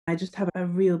I just have a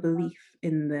real belief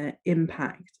in the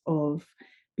impact of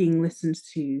being listened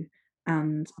to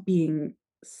and being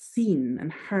seen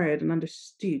and heard and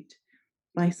understood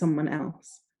by someone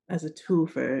else as a tool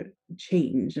for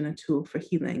change and a tool for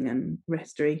healing and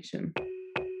restoration.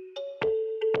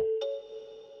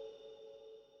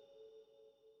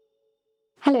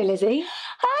 Hello, Lizzie.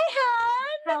 Hi, Han.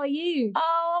 How are you?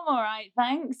 Oh, I'm all right,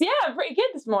 thanks. Yeah, I'm pretty good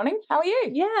this morning. How are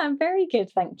you? Yeah, I'm very good,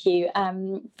 thank you.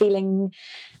 Feeling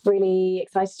really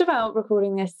excited about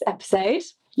recording this episode.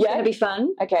 Yeah. It's going to be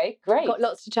fun. Okay, great. Got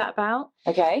lots to chat about.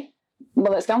 Okay.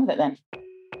 Well, let's go on with it then.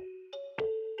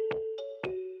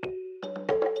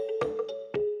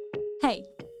 Hey,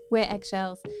 we're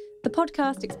Eggshells, the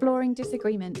podcast exploring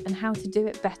disagreement and how to do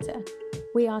it better.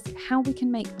 We ask how we can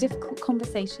make difficult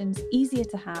conversations easier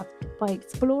to have by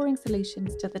exploring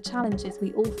solutions to the challenges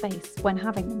we all face when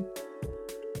having them.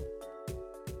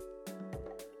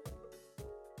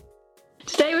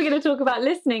 Today we're going to talk about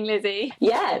listening, Lizzie.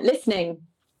 Yeah, listening.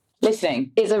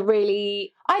 Listening is a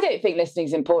really... I don't think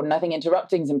listening's important. I think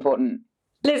interrupting's important.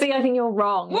 Lizzie, I think you're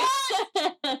wrong.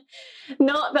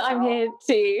 Not that I'm here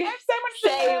to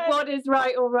say what is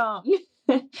right or wrong.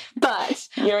 But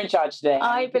you're in charge today.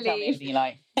 I believe tell me anything you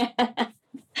like.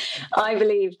 I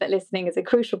believe that listening is a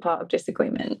crucial part of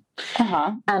disagreement.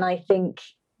 Uh-huh. And I think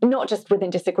not just within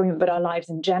disagreement, but our lives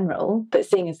in general. But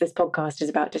seeing as this podcast is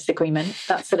about disagreement,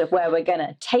 that's sort of where we're going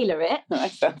to tailor it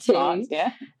to. Smart,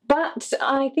 yeah. But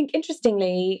I think,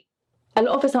 interestingly, a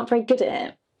lot of us aren't very good at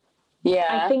it.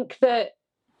 Yeah. I think that,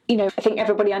 I think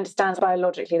everybody understands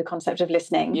biologically the concept of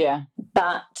listening. Yeah.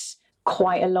 But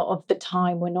quite a lot of the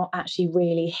time we're not actually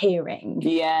really hearing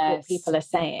what people are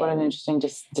saying. What an interesting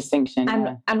distinction.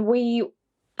 And we,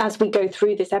 as we go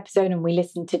through this episode and we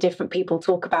listen to different people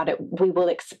talk about it, we will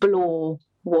explore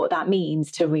what that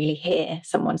means to really hear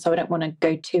someone. So I don't want to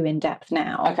go too in depth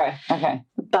now. Okay.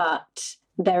 But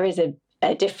there is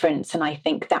a difference, and I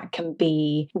think that can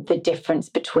be the difference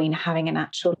between having an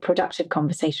actual productive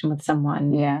conversation with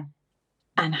someone. Yeah.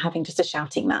 And having just a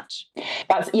shouting match.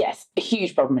 Yes, a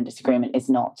huge problem in disagreement is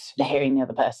not hearing the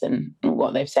other person,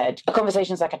 what they've said. A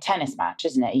conversation's like a tennis match,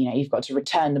 isn't it? You've got to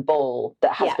return the ball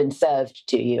that has been served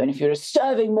to you. And if you're just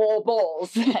serving more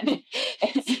balls, then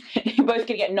you're both going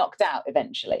to get knocked out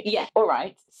eventually. Yeah. All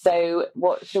right. So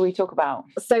what should we talk about?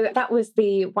 So that was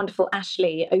the wonderful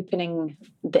Ashley opening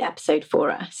the episode for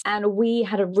us. And we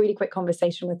had a really quick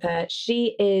conversation with her.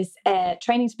 She is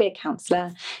training to be a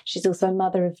counsellor. She's also a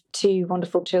mother of 2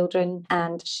 wonderful children.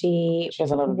 And she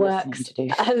has a lot of works to do.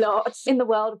 A lot in the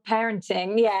world of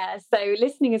parenting. Yeah. So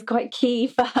listening is quite key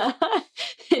for her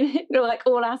in like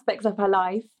all aspects of her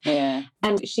life. Yeah.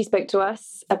 And she spoke to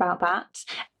us about that.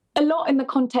 A lot in the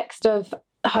context of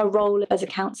her role as a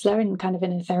counsellor and kind of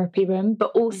in a therapy room, but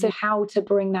also how to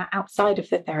bring that outside of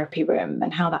the therapy room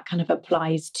and how that kind of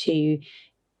applies to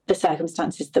the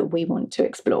circumstances that we want to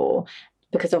explore,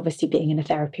 because obviously being in a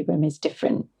therapy room is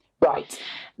different. Right.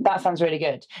 That sounds really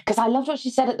good. Because I loved what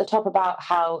she said at the top about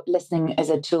how listening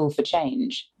is a tool for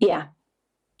change. Yeah.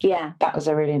 Yeah. That was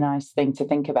a really nice thing to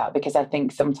think about, because I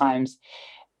think sometimes,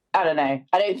 I don't know,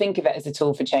 I don't think of it as a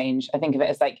tool for change. I think of it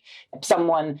as like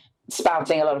someone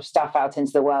spouting a lot of stuff out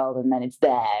into the world and then it's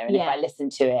there. And if I listen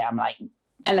to it, I'm like...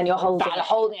 And then you're holding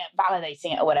it,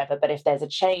 validating it or whatever. But if there's a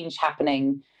change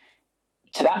happening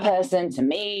to that person, to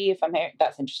me, if I'm here,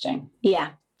 that's interesting. Yeah.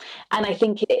 And I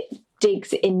think it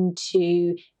digs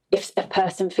into if a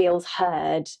person feels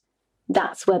heard,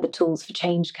 that's where the tools for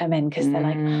change come in, because they're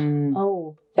like,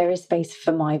 oh, there is space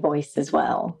for my voice as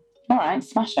well. All right,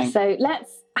 smashing. So let's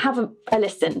have a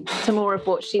listen to more of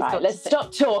what she's got. Let's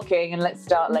stop talking and let's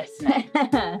start listening.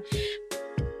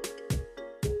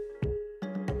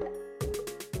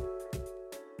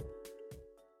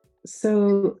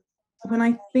 So when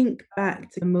I think back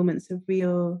to the moments of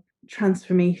real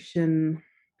transformation,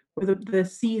 or the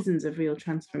seasons of real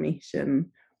transformation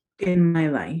in my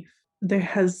life, there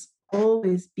has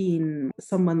always been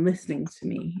someone listening to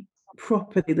me,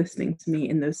 properly listening to me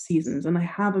in those seasons. And I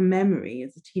have a memory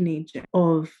as a teenager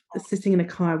of sitting in a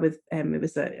car with, it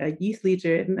was a youth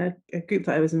leader in a group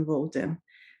that I was involved in,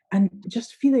 and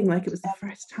just feeling like it was the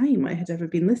first time I had ever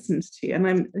been listened to. And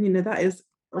that is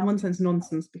in one sense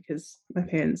nonsense, because my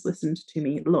parents listened to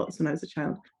me lots when I was a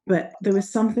child. But there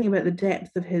was something about the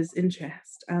depth of his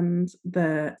interest and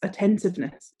the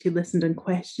attentiveness to listen and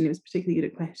question. He was particularly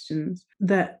good at questions.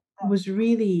 That was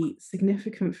really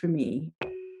significant for me.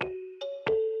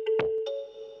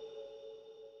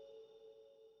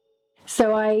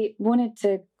 So I wanted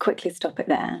to quickly stop it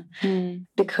there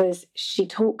because she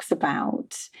talks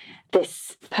about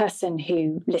this person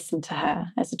who listened to her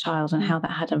as a child and how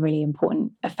that had a really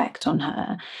important effect on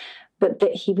her. but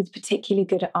that he was particularly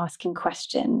good at asking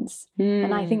questions.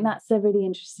 And I think that's a really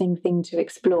interesting thing to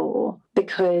explore,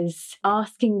 because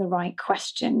asking the right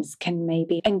questions can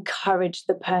maybe encourage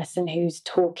the person who's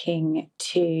talking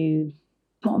to,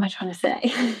 what am I trying to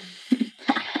say?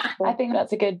 I think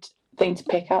that's a good thing to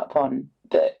pick up on,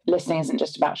 that listening isn't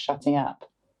just about shutting up.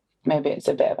 Maybe it's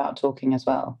a bit about talking as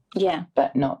well. Yeah.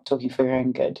 But not talking for your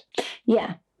own good.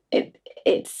 Yeah.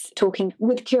 It's talking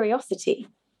with curiosity,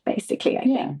 basically, I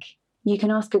think. You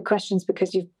can ask good questions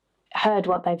because you've heard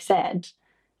what they've said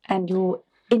and you're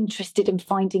interested in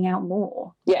finding out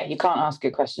more. Yeah, you can't ask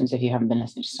good questions if you haven't been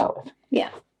listening to start with. Yeah.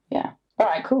 Yeah. All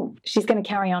right, cool. She's going to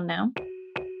carry on now.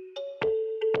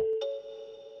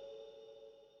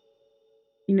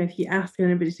 You know, if you ask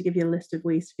anybody to give you a list of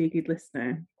ways to be a good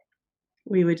listener,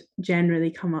 we would generally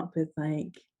come up with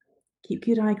like, keep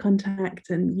good eye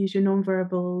contact and use your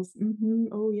nonverbals.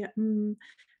 Oh yeah.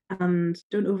 And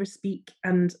don't overspeak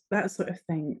and that sort of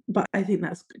thing. But I think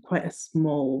that's quite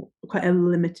a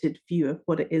limited view of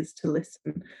what it is to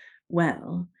listen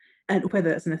well, and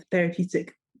whether it's in a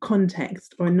therapeutic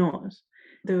context or not.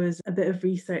 There was a bit of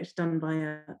research done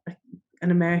by an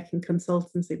American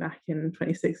consultancy back in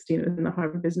 2016. It was in the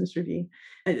Harvard Business Review.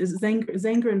 It was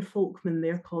Zenger and Folkman,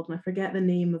 they're called, and I forget the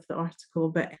name of the article,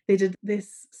 but they did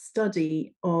this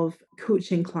study of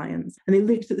coaching clients, and they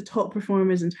looked at the top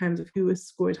performers in terms of who was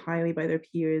scored highly by their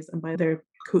peers and by their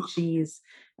coachees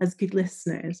as good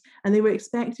listeners. And they were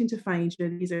expecting to find, you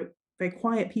know, these are very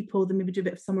quiet people, they maybe do a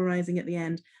bit of summarizing at the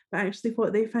end. But actually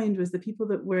what they found was the people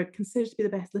that were considered to be the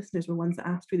best listeners were ones that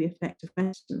asked really effective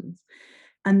questions.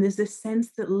 And there's this sense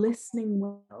that listening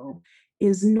well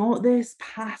is not this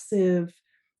passive,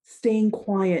 staying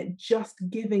quiet, just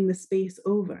giving the space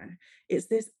over. It's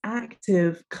this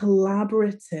active,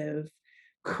 collaborative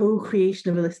co-creation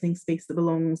of a listening space that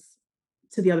belongs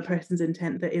to the other person's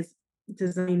intent, that is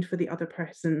designed for the other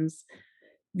person's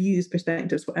views,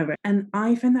 perspectives, whatever. And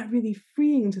I find that really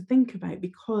freeing to think about,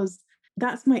 because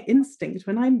that's my instinct.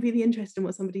 When I'm really interested in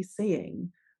what somebody's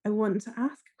saying, I want to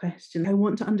ask a question. I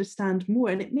want to understand more.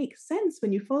 And it makes sense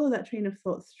when you follow that train of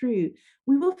thought through.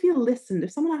 We will feel listened.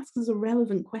 If someone asks us a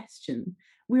relevant question,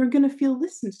 we're going to feel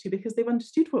listened to because they've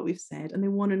understood what we've said and they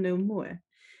want to know more.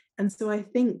 And so I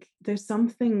think there's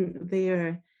something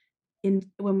there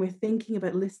when we're thinking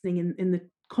about listening in the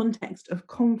context of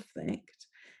conflict,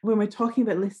 when we're talking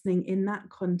about listening in that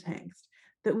context,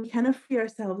 that we kind of free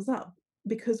ourselves up,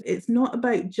 because it's not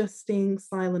about just staying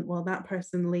silent while that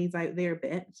person lays out their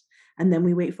bit and then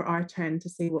we wait for our turn to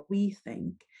say what we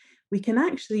think. We can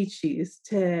actually choose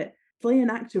to play an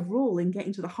active role in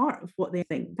getting to the heart of what they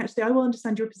think. Actually, I will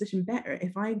understand your position better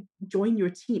if I join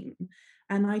your team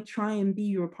and I try and be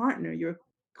your partner, your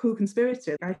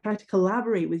co-conspirator. I try to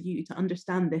collaborate with you to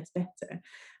understand this better.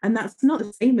 And that's not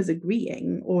the same as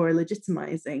agreeing or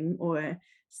legitimizing or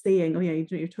saying, oh yeah,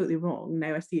 you're totally wrong.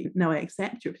 Now I see, now I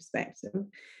accept your perspective.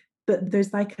 But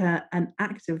there's like an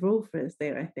active role for us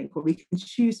there, I think, where we can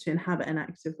choose to inhabit an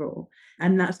active role.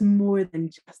 And that's more than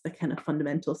just the kind of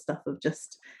fundamental stuff of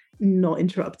just not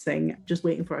interrupting, just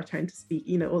waiting for our turn to speak,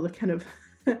 you know, all the kind of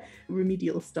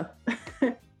remedial stuff.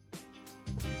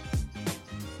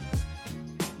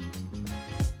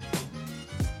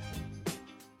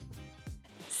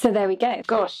 So there we go.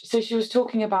 Gosh, so she was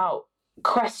talking about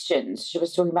questions. She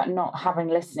was talking about not having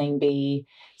listening be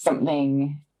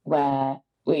something where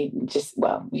we just,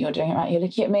 well, you're doing it right. You're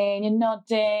looking at me and you're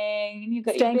nodding and you've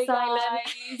got Staying your big silent.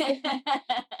 eyes.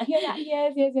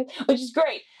 yes. Which is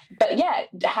great. But yeah,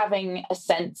 having a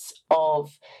sense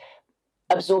of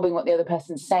absorbing what the other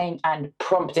person's saying and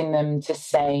prompting them to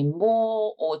say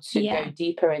more or to go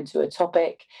deeper into a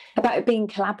topic. About it being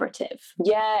collaborative.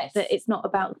 Yes. That it's not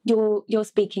about you're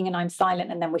speaking and I'm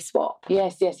silent and then we swap.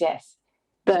 Yes.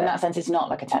 But in that sense, it's not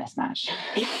like a tennis match.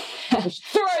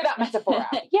 Throw that metaphor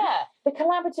out. Yeah, the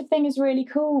collaborative thing is really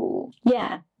cool.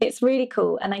 Yeah, it's really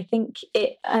cool. And I think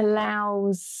it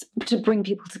allows to bring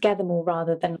people together more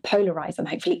rather than polarize them,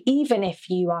 hopefully, even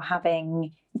if you are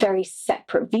having very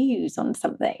separate views on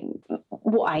something.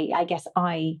 What I guess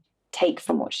I take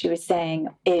from what she was saying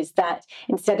is that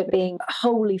instead of being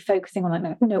wholly focusing on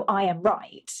like, no, I am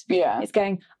right. Yeah. It's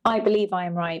going, I believe I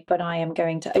am right, but I am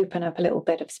going to open up a little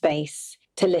bit of space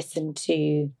to listen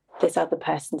to this other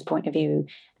person's point of view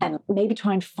and maybe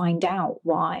try and find out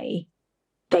why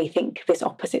they think this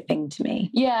opposite thing to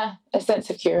me. Yeah, a sense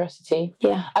of curiosity.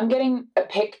 Yeah. I'm getting a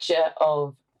picture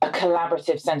of a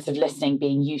collaborative sense of listening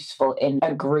being useful in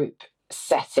a group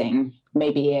setting.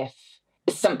 Maybe if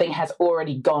something has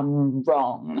already gone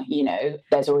wrong, you know,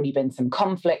 there's already been some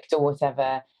conflict or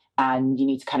whatever, and you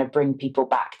need to kind of bring people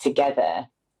back together.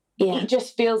 Yeah. It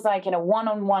just feels like in a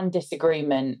one-on-one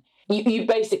disagreement, you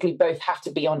basically both have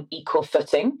to be on equal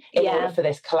footing in order for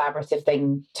this collaborative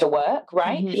thing to work,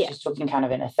 right? Mm-hmm. Just talking kind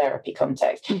of in a therapy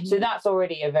context. Mm-hmm. So that's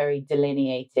already a very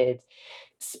delineated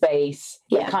space,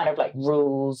 kind of like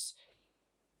rules.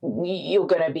 You're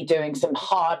going to be doing some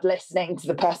hard listening to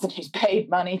the person who's paid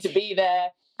money to be there.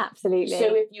 Absolutely.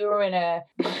 So if you're in a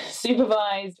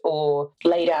supervised or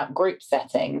laid out group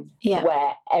setting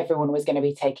where everyone was going to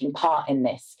be taking part in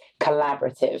this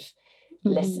collaborative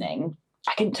listening,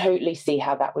 I can totally see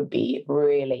how that would be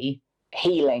really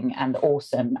healing and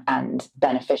awesome and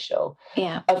beneficial.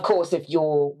 Yeah. Of course, if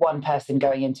you're one person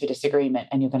going into a disagreement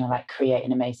and you're going to like create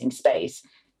an amazing space,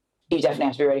 you definitely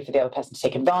have to be ready for the other person to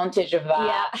take advantage of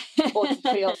that or to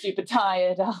feel super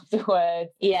tired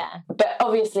afterwards. Yeah. But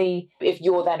obviously, if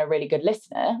you're then a really good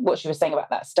listener, what she was saying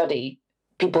about that study,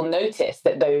 people notice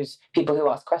that those people who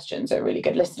ask questions are really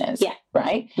good listeners. Yeah.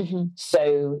 Right? Mm-hmm.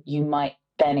 So you might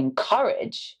then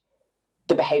encourage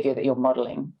the behavior that you're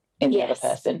modeling in the other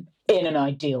person in an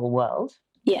ideal world.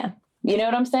 Yeah. You know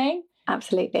what I'm saying?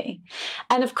 Absolutely.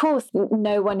 And of course,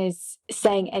 no one is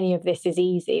saying any of this is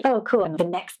easy. Oh, cool. And the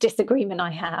next disagreement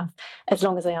I have, as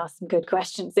long as I ask some good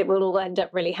questions, it will all end up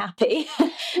really happy. No,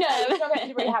 it's not going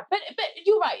to really happen. But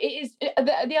you're right. It is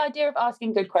the idea of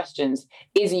asking good questions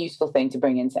is a useful thing to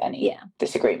bring into any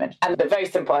disagreement. And the very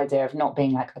simple idea of not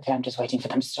being like, okay, I'm just waiting for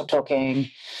them to stop talking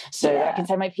so that I can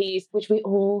say my piece, which we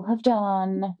all have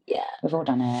done. Yeah. We've all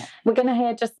done it. We're going to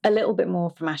hear just a little bit more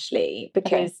from Ashley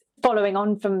because following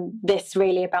on from this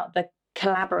really about the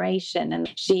collaboration,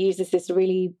 and she uses this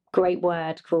really great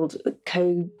word called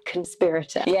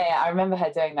co-conspirator. Yeah, I remember her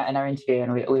doing that in our interview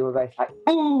and we were both like,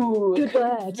 ooh, good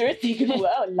word. Good word,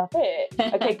 I love it.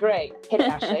 Okay, great. Hit it,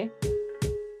 Ashley.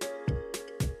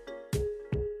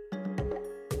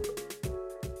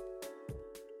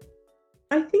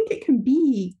 I think it can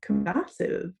be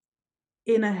combative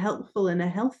in a helpful and a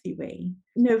healthy way.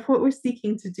 You know, if what we're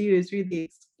seeking to do is really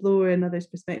explore another's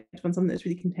perspective on something that's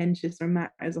really contentious or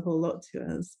matters a whole lot to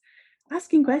us,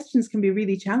 asking questions can be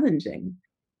really challenging.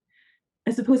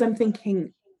 I suppose I'm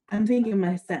thinking of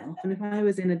myself, and if I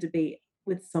was in a debate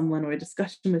with someone or a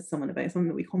discussion with someone about something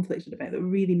that we conflicted about that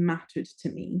really mattered to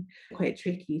me, quite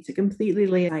tricky to completely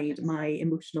lay aside my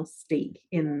emotional stake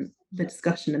in the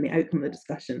discussion and the outcome of the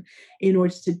discussion in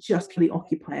order to just really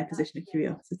occupy a position of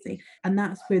curiosity. And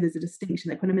that's where there's a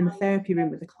distinction. Like when I'm in the therapy room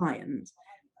with a client,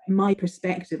 my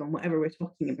perspective on whatever we're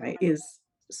talking about is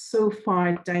so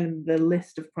far down the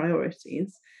list of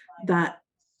priorities that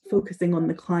focusing on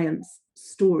the client's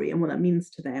story and what that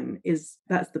means to them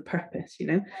that's the purpose, you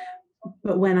know.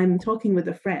 But when I'm talking with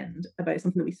a friend about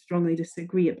something that we strongly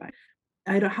disagree about,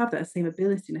 I don't have that same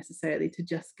ability necessarily to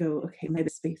just go, okay, maybe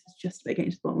this space is just about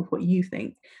getting to the bottom of what you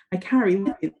think. I carry with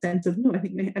me the sense of, no, I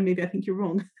think maybe I think you're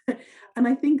wrong. And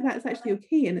I think that's actually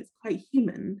okay, and it's quite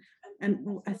human.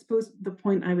 And I suppose the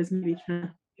point I was maybe trying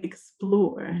to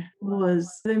explore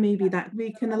was whether maybe that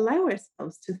we can allow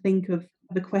ourselves to think of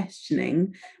the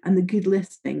questioning and the good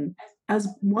listening as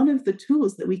one of the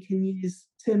tools that we can use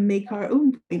to make our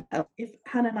own point out. If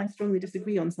Hannah and I strongly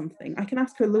disagree on something, I can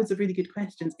ask her loads of really good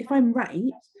questions. If I'm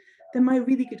right, then my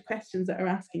really good questions that are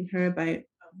asking her about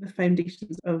the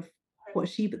foundations of what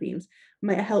she believes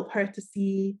might help her to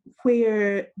see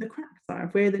where the cracks are,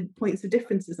 where the points of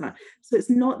differences are. So it's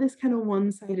not this kind of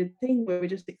one-sided thing where we're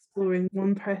just exploring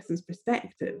one person's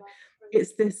perspective.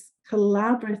 It's this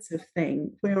collaborative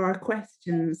thing where our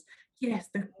questions, yes,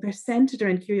 they're centered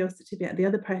around curiosity about the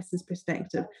other person's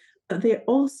perspective, but they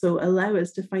also allow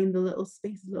us to find the little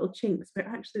spaces, little chinks where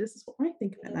actually this is what I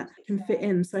think about that can fit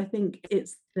in. So I think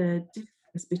it's the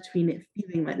difference between it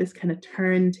feeling like this kind of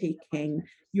turn taking,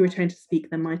 your turn to speak,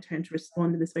 then my turn to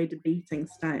respond in this very debating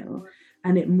style,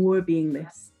 and it more being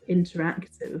this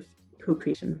interactive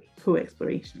co-creation,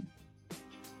 co-exploration.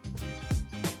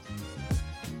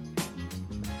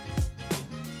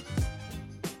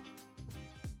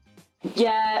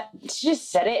 Yeah, she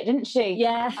just said it, didn't she?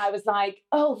 Yeah. I was like,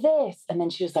 oh, this. And then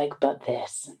she was like, but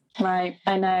this. Right,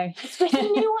 I know. It's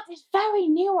really nuanced. It's very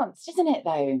nuanced, isn't it,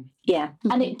 though? Yeah.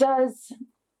 And it does.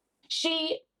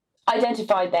 She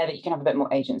identified there that you can have a bit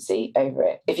more agency over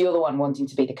it if you're the one wanting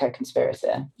to be the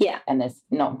co-conspirator. Yeah. And there's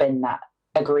not been that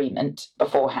agreement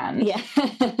beforehand. Yeah.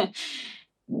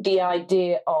 The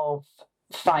idea of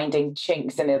finding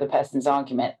chinks in the other person's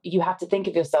argument, you have to think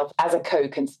of yourself as a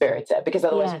co-conspirator, because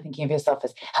otherwise you're thinking of yourself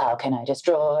as, how can I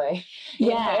destroy?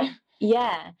 Yeah.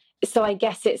 So I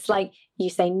guess it's like you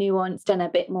say, nuanced and a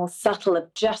bit more subtle,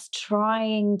 of just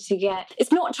trying to get,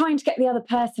 it's not trying to get the other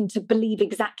person to believe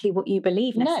exactly what you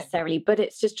believe necessarily, but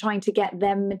it's just trying to get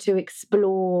them to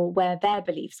explore where their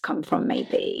beliefs come from,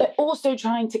 maybe. But also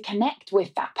trying to connect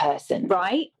with that person.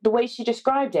 Right. The way she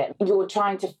described it, you're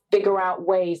trying to figure out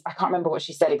ways, I can't remember what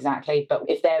she said exactly, but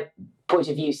if their point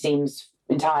of view seems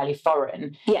entirely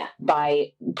foreign,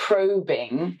 by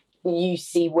probing, you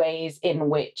see ways in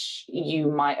which you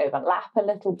might overlap a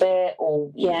little bit,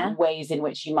 or ways in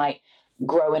which you might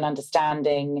grow in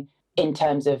understanding in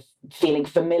terms of feeling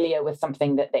familiar with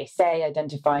something that they say,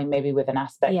 identifying maybe with an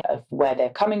aspect of where they're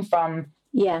coming from.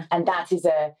 Yeah. And that is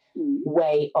a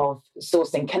way of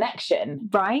sourcing connection,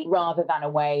 right, rather than a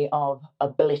way of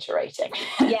obliterating.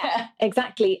 Yeah,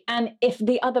 exactly. And if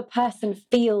the other person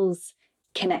feels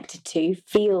connected to,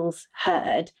 feels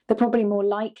heard, they're probably more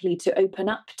likely to open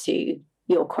up to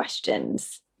your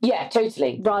questions. Yeah,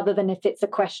 totally. Rather than if it's a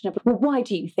question of, well, why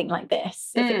do you think like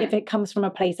this? If it comes from a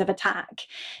place of attack,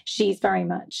 she's very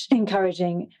much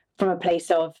encouraging from a place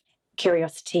of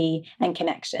curiosity and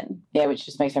connection. Yeah, which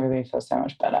just makes everybody feel so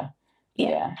much better.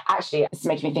 Yeah. Actually, it's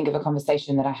making me think of a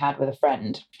conversation that I had with a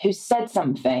friend who said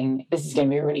something. This is going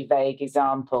to be a really vague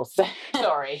example, so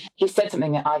sorry. He said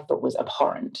something that I thought was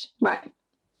abhorrent. Right.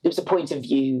 It was a point of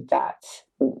view that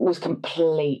was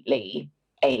completely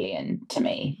alien to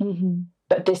me. Mm-hmm.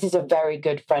 But this is a very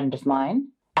good friend of mine.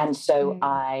 And so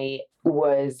I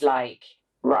was like,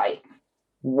 right,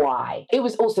 why? It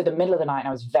was also the middle of the night and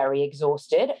I was very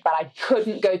exhausted, but I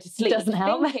couldn't go to sleep. Doesn't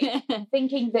help.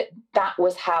 Thinking that that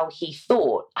was how he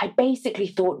thought. I basically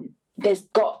thought there's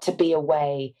got to be a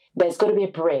way, there's got to be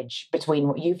a bridge between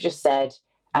what you've just said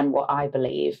and what I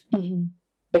believe. Mm-hmm.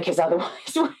 Because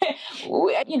otherwise,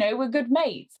 we're good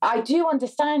mates. I do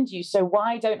understand you, so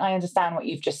why don't I understand what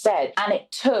you've just said? And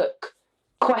it took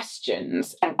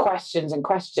questions and questions and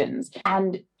questions.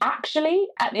 And actually,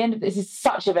 at the end of this is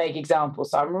such a vague example,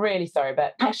 so I'm really sorry,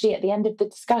 but actually at the end of the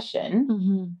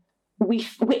discussion, we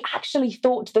actually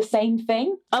thought the same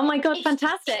thing. Oh my God,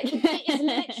 fantastic. It's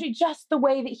literally just the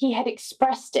way that he had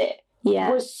expressed it.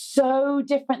 Was so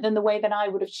different than the way that I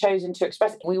would have chosen to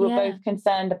express it. We were both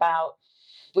concerned about,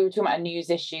 we were talking about a news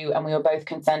issue and we were both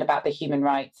concerned about the human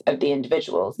rights of the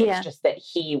individuals. It's just that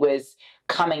he was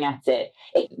coming at it.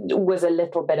 It was a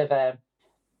little bit of a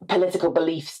political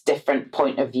beliefs different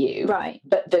point of view. Right.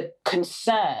 But the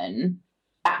concern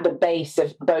at the base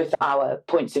of both our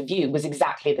points of view was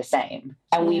exactly the same.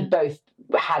 And we both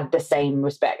had the same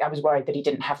respect. I was worried that he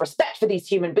didn't have respect for these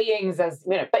human beings,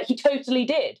 but he totally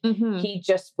did. Mm-hmm. He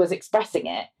just was expressing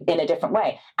it in a different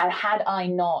way. And had I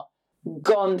not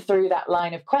gone through that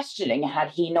line of questioning,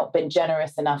 had he not been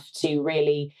generous enough to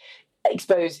really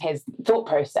expose his thought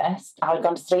process, I would have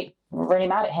gone to sleep really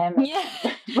mad at him. Yeah.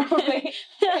 Probably,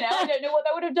 I don't know what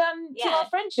that would have done to our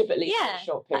friendship, at least for a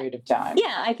short period of time.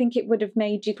 Yeah, I think it would have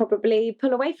made you probably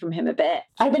pull away from him a bit.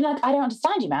 I've been like, I don't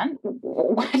understand you, man.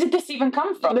 Where did this even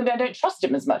come from? Maybe I don't trust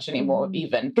him as much anymore,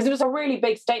 even. Because it was a really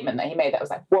big statement that he made that was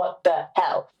like, what the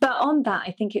hell? But on that,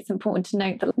 I think it's important to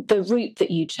note that the route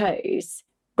that you chose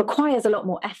requires a lot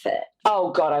more effort. Oh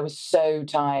God, I was so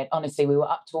tired. Honestly, we were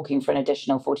up talking for an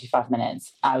additional 45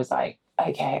 minutes. I was like,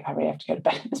 okay, I really have to go to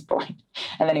bed at this point.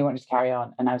 And then he wanted to carry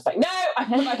on. And I was like, no, I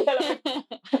put my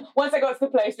pillow. Once I got to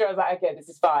the place where I was like, okay, this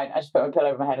is fine. I just put my pillow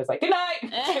over my head. I was like, good night.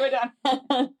 Okay, we're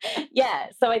done. Yeah.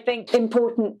 So I think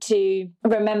important to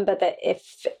remember that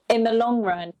if in the long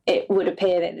run, it would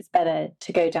appear that it's better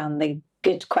to go down the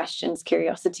good questions,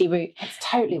 curiosity route. It's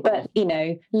totally right.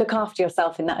 But, look after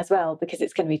yourself in that as well, because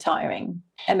it's going to be tiring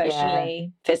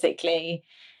emotionally, physically.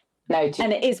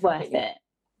 And it is worth it.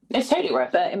 It's totally worth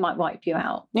it. But it might wipe you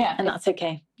out. Yeah. And that's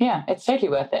okay. Yeah, it's totally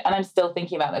worth it. And I'm still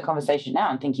thinking about the conversation now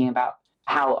and thinking about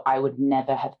how I would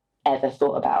never have ever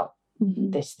thought about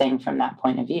this thing from that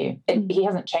point of view. He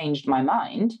hasn't changed my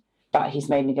mind, but he's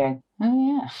made me go,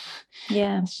 oh yeah.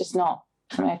 Yeah. It's just not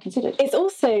something I considered. It's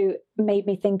also made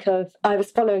me think of, I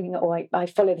was following, or I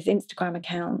follow this Instagram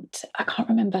account. I can't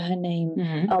remember her name.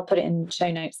 Mm-hmm. I'll put it in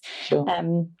show notes. Sure.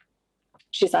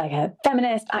 She's like a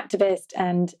feminist activist.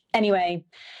 And anyway,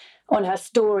 on her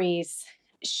stories,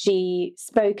 she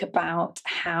spoke about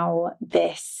how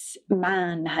this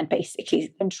man had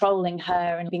basically controlling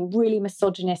her and being really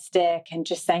misogynistic and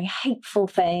just saying hateful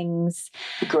things.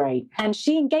 Great. And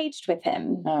she engaged with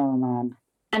him. Oh, man.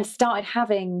 And started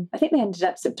having, I think they ended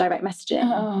up sort of direct messaging.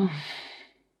 Oh.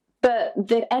 But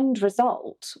the end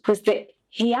result was that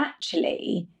he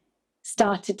actually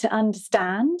started to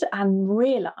understand and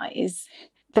realise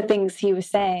the things he was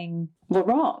saying were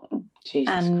wrong.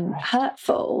 Jesus and Christ.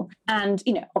 Hurtful. And,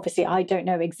 obviously I don't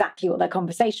know exactly what their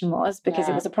conversation was because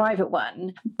it was a private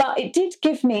one. But it did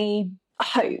give me,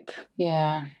 hope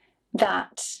Yeah.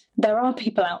 that there are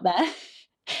people out there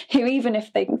who, even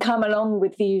if they can come along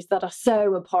with views that are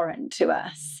so abhorrent to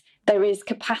us, there is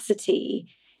capacity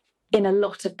in a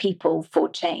lot of people for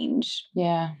change.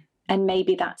 Yeah. And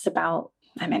maybe that's about,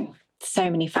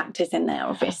 so many factors in there,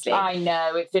 obviously. I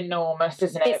know, it's enormous,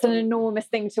 isn't it? It's an enormous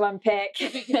thing to unpick.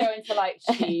 We could go into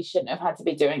she shouldn't have had to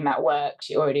be doing that work.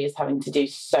 She already is having to do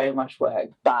so much work.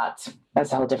 But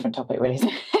that's a whole different topic, really,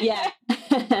 isn't it?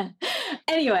 Yeah.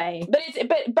 Anyway.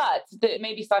 But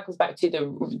maybe cycles back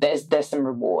to there's some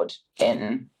reward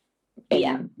in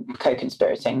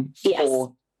co-conspirating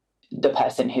for the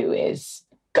person who is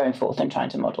going forth and trying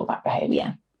to model that behaviour.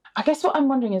 Yeah. I guess what I'm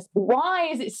wondering is, why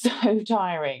is it so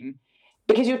tiring?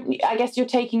 Because I guess you're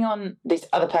taking on this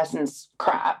other person's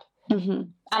crap. Mm-hmm.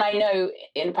 And I know,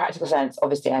 in a practical sense,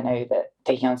 obviously I know that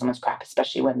taking on someone's crap,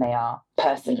 especially when they are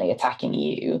personally attacking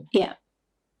you,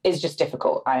 is just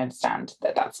difficult. I understand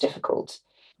that that's difficult.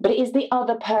 But it is the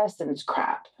other person's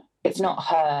crap. It's not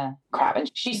her crap.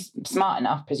 And she's smart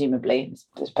enough, presumably,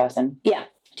 this person,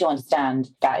 to understand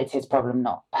that it's his problem,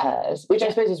 not hers, which I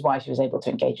suppose is why she was able to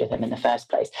engage with him in the first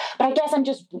place. But I guess I'm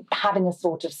just having a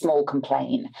sort of small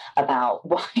complaint about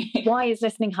why is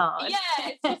listening hard? Yeah,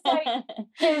 it's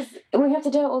just because we have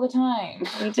to do it all the time.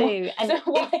 We do. And so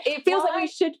it feels like we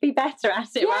should be better at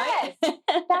it, right?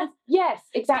 Yes,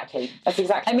 exactly. That's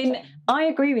exactly I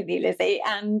agree with you, Lizzie.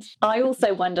 And I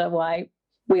also wonder why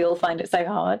we all find it so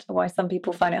hard, why some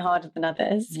people find it harder than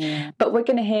others. Yeah. But we're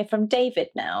going to hear from David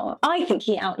now. I think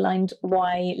he outlined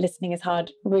why listening is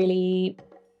hard really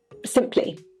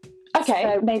simply. Okay.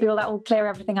 So maybe that will clear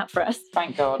everything up for us.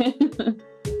 Thank God.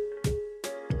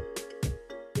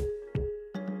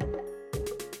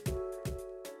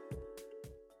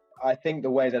 I think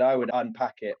the way that I would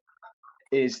unpack it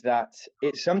is that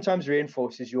it sometimes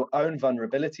reinforces your own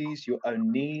vulnerabilities, your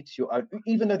own needs,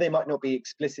 even though they might not be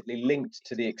explicitly linked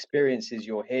to the experiences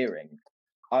you're hearing.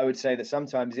 I would say that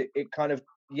sometimes it kind of,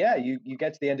 you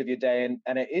get to the end of your day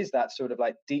and it is that sort of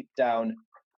deep down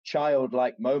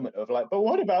childlike moment of but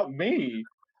what about me?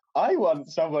 I want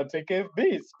someone to give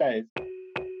me space.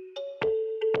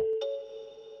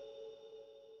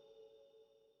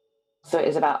 So it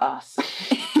is about us.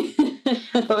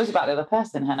 But it was about the other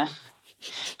person, Hannah.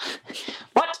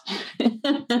 What?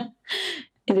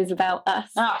 It is about us.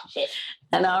 Oh, shit.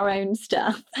 And our own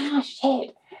stuff. Oh,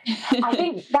 shit. I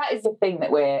think that is the thing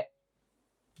that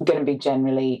we've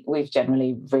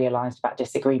generally realised about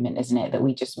disagreement, isn't it? That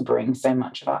we just bring so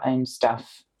much of our own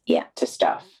stuff to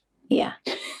stuff. Yeah.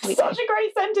 Such a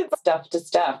great sentence. Stuff to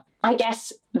stuff. I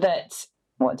guess that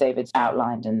what David's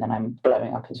outlined, and then I'm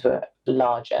blowing up into a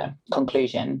larger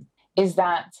conclusion, is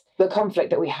that the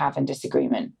conflict that we have in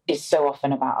disagreement is so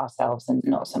often about ourselves and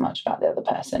not so much about the other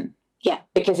person. Yeah.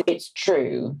 Because it's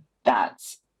true that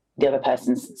the other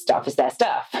person's stuff is their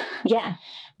stuff. Yeah.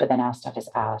 But then our stuff is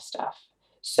our stuff.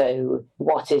 So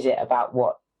what is it about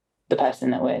what the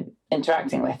person that we're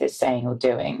interacting with is saying or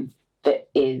doing that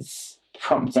is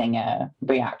prompting a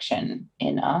reaction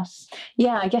in us?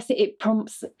 Yeah, I guess it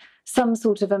prompts some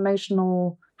sort of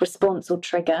emotional response or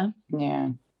trigger. Yeah.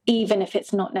 Even if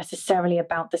it's not necessarily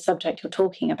about the subject you're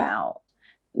talking about,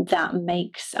 that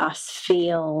makes us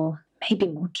feel maybe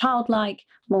more childlike,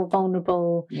 more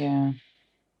vulnerable. Yeah.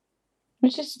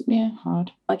 Which is,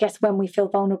 hard. I guess when we feel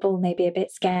vulnerable, maybe a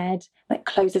bit scared, that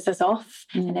closes us off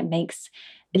and it makes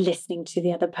listening to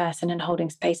the other person and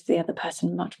holding space for the other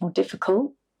person much more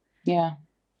difficult. Yeah.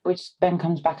 Which then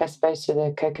comes back, I suppose, to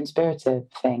the co-conspirator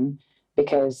thing,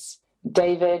 because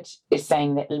David is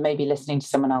saying that maybe listening to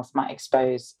someone else might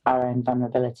expose our own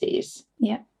vulnerabilities.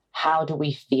 Yeah. How do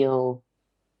we feel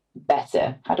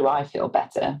better? How do I feel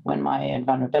better when my own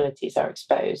vulnerabilities are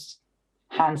exposed?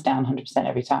 Hands down, 100%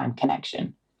 every time,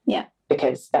 connection. Yeah.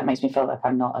 Because that makes me feel like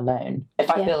I'm not alone. If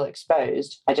I feel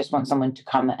exposed, I just want someone to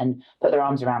come and put their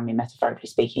arms around me, metaphorically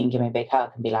speaking, give me a big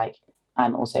hug and be like,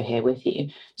 I'm also here with you.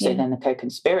 So then the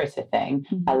co-conspirator thing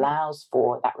allows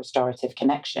for that restorative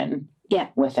connection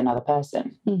with another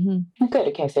person. Mm-hmm. Good.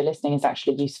 Okay. So listening is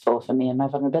actually useful for me and my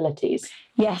vulnerabilities.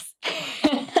 Yes.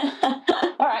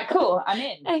 All right, cool. I'm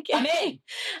in. Okay.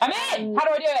 I'm in. How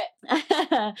do I do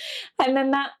it? And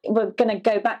then we're going to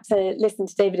go back to listen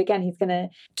to David again. He's going to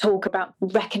talk about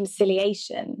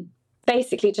reconciliation.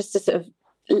 Basically, just to sort of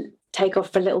take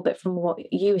off a little bit from what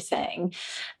you were saying,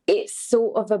 it's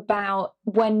sort of about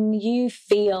when you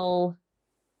feel,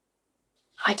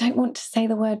 I don't want to say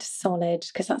the word solid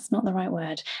because that's not the right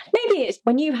word. Maybe it's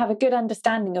when you have a good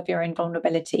understanding of your own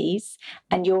vulnerabilities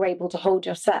and you're able to hold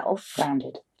yourself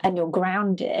Grounded. And you're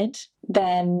grounded,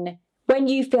 then when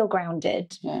you feel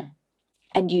grounded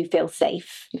and you feel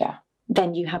safe,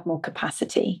 then you have more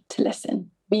capacity to listen.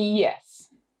 Yes.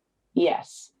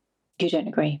 You don't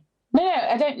agree? No,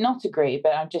 I don't not agree,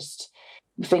 but I'm just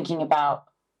thinking about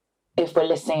if we're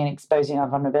listening and exposing our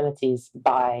vulnerabilities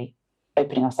by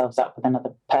opening ourselves up with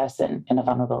another person in a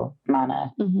vulnerable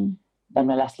manner, then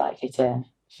we're less likely to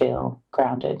feel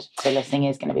grounded. So listening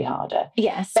is going to be harder.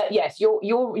 Yes. But yes,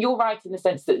 you're right in the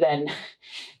sense that then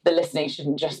the listening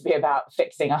shouldn't just be about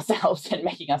fixing ourselves and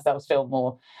making ourselves feel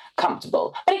more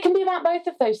comfortable. But it can be about both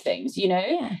of those things, you know?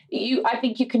 Yeah. I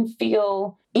think you can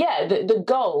feel, the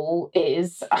goal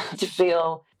is to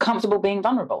feel comfortable being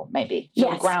vulnerable, maybe.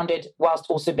 Feel grounded whilst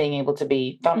also being able to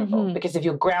be vulnerable. Because if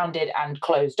you're grounded and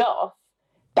closed off,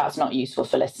 that's not useful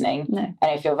for listening. No.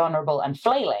 And if you're vulnerable and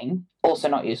flailing, also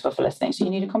not useful for listening. So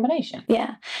you need a combination.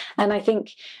 Yeah. And I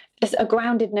think a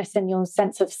groundedness in your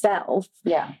sense of self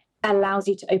allows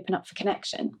you to open up for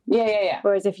connection. Yeah.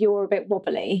 Whereas if you're a bit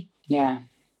wobbly, then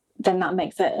that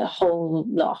makes it a whole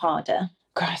lot harder.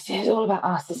 Christ, it's all about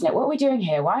us, isn't it? What are we doing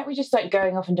here? Why aren't we just like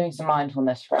going off and doing some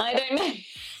mindfulness for I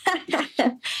don't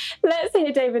know. Let's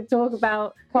hear David talk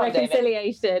about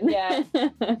reconciliation. Yeah.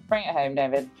 Bring it home,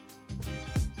 David.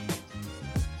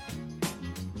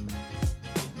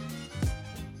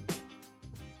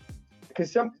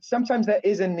 Because sometimes there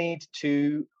is a need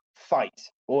to fight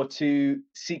or to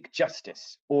seek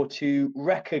justice or to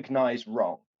recognize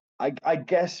wrong. I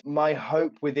guess my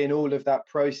hope within all of that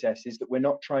process is that we're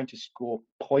not trying to score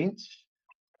points,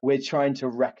 we're trying to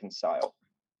reconcile.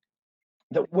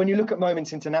 That when you look at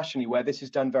moments internationally where this is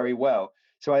done very well,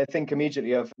 so I think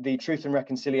immediately of the truth and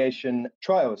reconciliation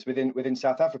trials within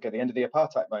South Africa, the end of the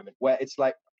apartheid moment, where it's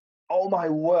like, oh my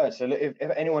word. So if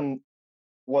anyone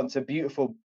wants a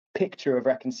beautiful picture of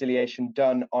reconciliation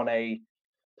done on a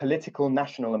political,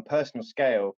 national and personal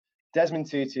scale,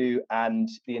 Desmond Tutu and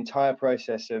the entire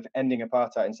process of ending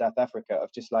apartheid in South Africa,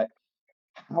 of just like,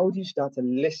 how do you start to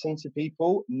listen to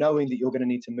people knowing that you're going to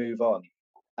need to move on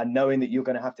and knowing that you're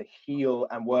going to have to heal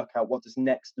and work out what does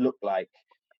next look like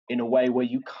in a way where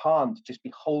you can't just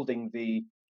be holding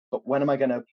but when am I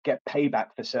going to get payback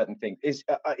for certain things?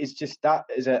 It's just that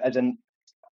as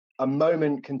a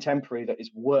moment contemporary that is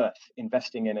worth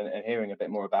investing in and hearing a bit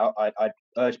more about. I'd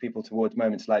urge people towards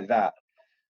moments like that,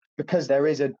 because there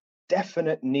is a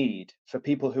definite need for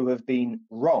people who have been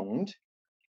wronged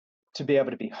to be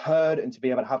able to be heard and to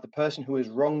be able to have the person who has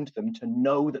wronged them to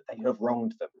know that they have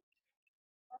wronged them.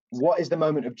 What is the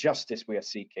moment of justice we are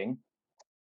seeking?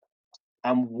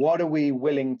 And what are we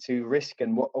willing to risk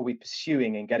and what are we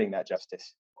pursuing in getting that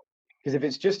justice? Because if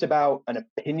it's just about an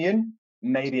opinion,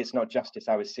 maybe it's not justice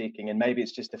I was seeking, and maybe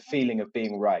it's just a feeling of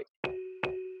being right.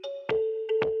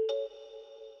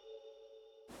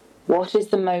 What is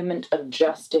the moment of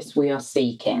justice we are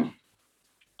seeking?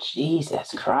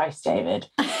 Jesus Christ, David.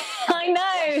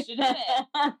 I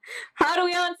know. How do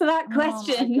we answer that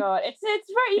question? Oh my God. It's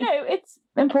very, it's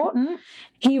important.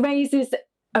 He raises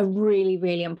a really,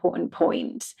 really important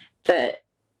point that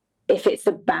if it's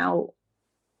about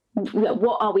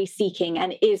what are we seeking,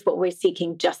 and is what we're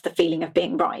seeking just the feeling of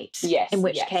being right? Yes. In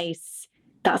which case,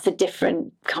 that's a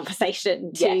different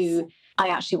conversation to, I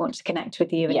actually want to connect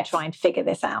with you and try and figure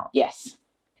this out. Yes,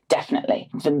 definitely.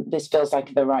 This feels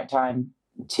like the right time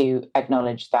to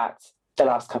acknowledge that the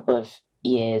last couple of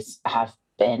years have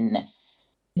been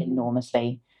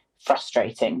enormously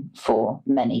frustrating for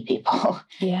many people.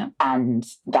 Yeah. And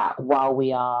that while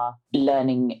we are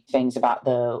learning things about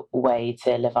the way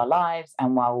to live our lives,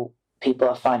 and while people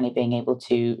are finally being able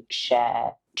to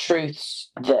share truths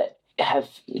that have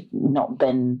not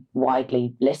been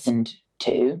widely listened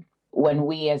to, when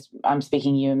we, as I'm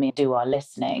speaking you and me, do our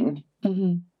listening,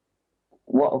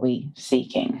 what are we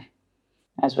seeking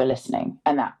as we're listening?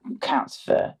 And that counts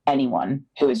for anyone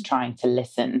who is trying to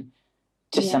listen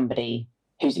to somebody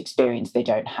whose experience they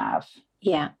don't have.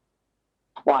 Yeah.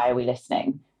 Why are we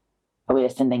listening? Are we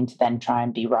listening to then try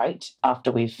and be right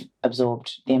after we've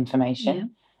absorbed the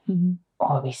information? Yeah. Mm-hmm.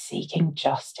 Or are we seeking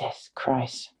justice?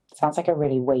 Christ. Sounds like a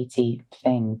really weighty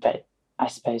thing, but I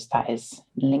suppose that is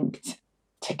linked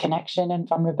to connection and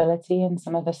vulnerability and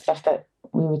some of the stuff that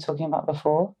we were talking about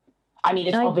before. I mean,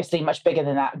 it's obviously much bigger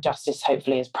than that. Justice,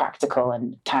 hopefully, is practical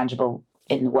and tangible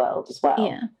in the world as well.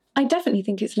 Yeah. I definitely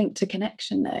think it's linked to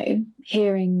connection, though.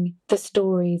 Hearing the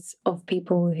stories of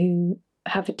people who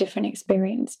have a different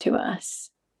experience to us.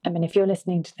 I mean, if you're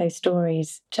listening to those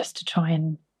stories just to try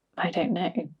and, I don't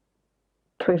know,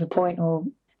 prove a point or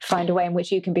find a way in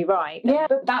which you can be right. Yeah,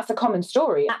 but that's a common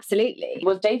story. Absolutely.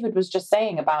 What David was just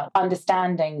saying about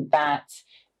understanding that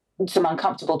some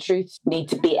uncomfortable truths need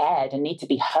to be aired and need to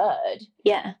be heard.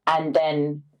 Yeah. And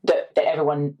then that that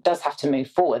everyone does have to move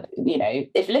forward. You know,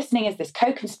 if listening is this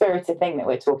co-conspirator thing that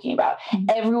we're talking about,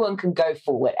 everyone can go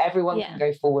forward. Everyone can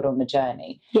go forward on the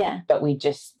journey. Yeah. But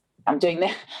I'm doing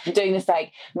this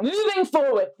like moving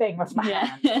forward thing with my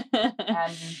hand.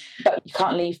 But you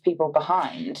can't leave people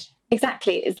behind.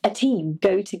 Exactly. It's a team.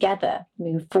 Go together,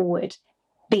 move forward,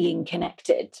 being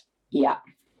connected. Yeah.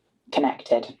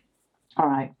 Connected. All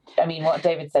right. I mean, what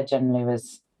David said generally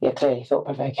was, clearly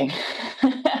thought-provoking.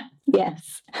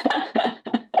 Yes.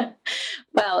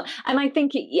 Well, and I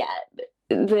think,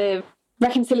 the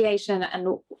reconciliation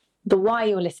and the why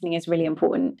you're listening is really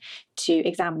important to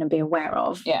examine and be aware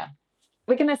of. Yeah.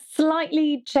 We're going to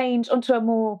slightly change onto a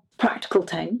more practical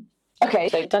tone. Okay.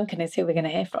 So Duncan is who we're going to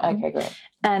hear from. Okay, great.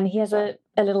 And he has a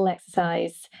little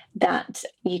exercise that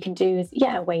you can do as,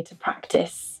 a way to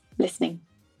practice listening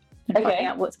and finding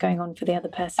out what's going on for the other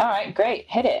person. All right, great.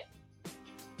 Hit it.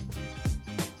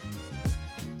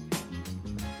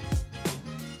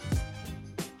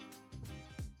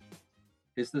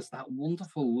 There's that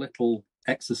wonderful little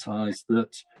exercise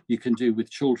that you can do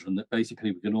with children that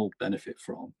basically we can all benefit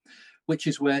from, which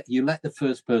is where you let the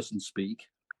first person speak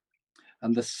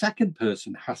and the second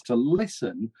person has to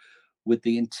listen with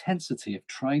the intensity of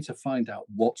trying to find out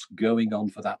what's going on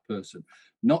for that person.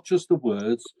 Not just the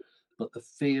words, but the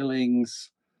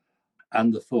feelings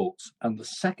and the thoughts. And the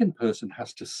second person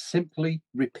has to simply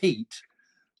repeat,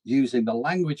 using the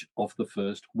language of the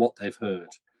first, what they've heard.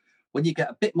 When you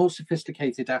get a bit more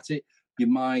sophisticated at it, you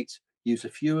might use a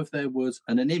few of their words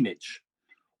and an image.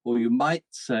 Or you might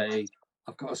say,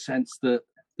 I've got a sense that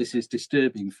this is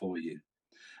disturbing for you.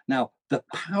 Now, the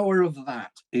power of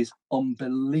that is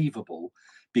unbelievable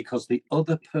because the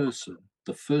other person,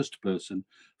 the first person,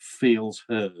 feels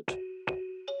heard.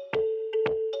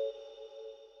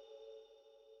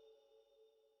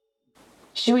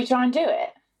 Should we try and do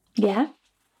it? Yeah.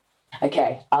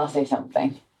 Okay, I'll say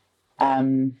something.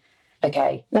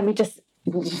 Okay. Let me just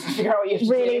figure out what you have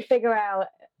to really figure out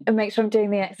and make sure I'm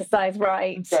doing the exercise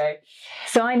right. Okay.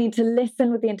 So I need to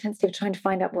listen with the intensity of trying to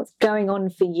find out what's going on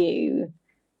for you,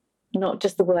 not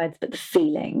just the words, but the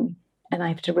feeling. And I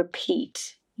have to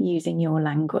repeat using your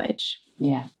language.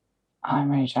 Yeah. I'm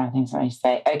really trying to think of something to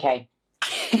say. Okay.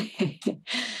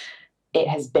 It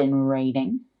has been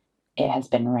raining. It has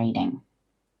been raining.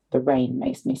 The rain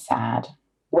makes me sad.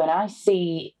 When I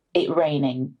see it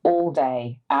raining all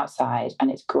day outside and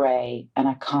it's grey and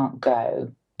I can't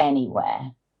go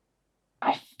anywhere,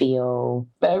 I feel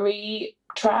very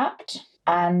trapped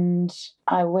and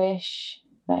I wish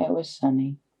that it was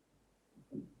sunny.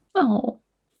 Oh.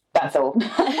 That's all.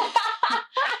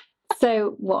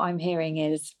 So what I'm hearing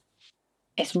is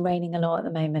it's raining a lot at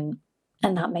the moment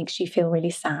and that makes you feel really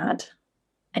sad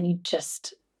and you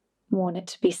just want it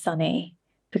to be sunny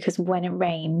because when it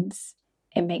rains,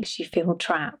 it makes you feel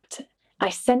trapped. I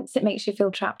sense it makes you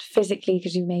feel trapped physically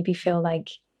because you maybe feel like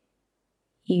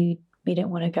you don't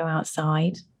want to go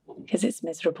outside because it's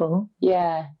miserable.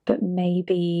 Yeah. But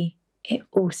maybe it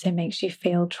also makes you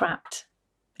feel trapped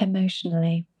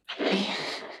emotionally.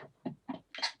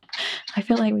 I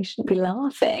feel like we should be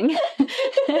laughing.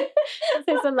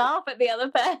 There's a laugh at the other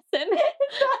person.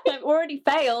 I've already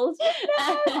failed.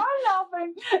 No, I'm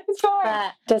laughing. It's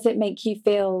fine. Does it make you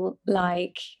feel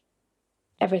like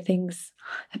everything's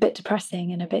a bit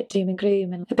depressing and a bit doom and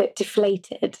gloom and a bit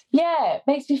deflated? Yeah, it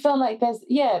makes me feel like there's,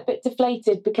 a bit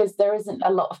deflated because there isn't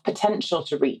a lot of potential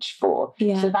to reach for.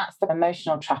 Yeah. So that's the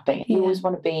emotional trapping. You always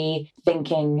want to be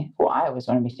thinking, I always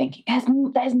want to be thinking,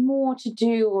 there's more to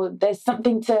do or there's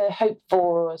something to hope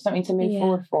for or something to move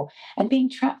forward for. And being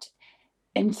trapped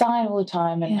inside all the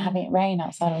time and having it rain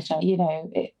outside all the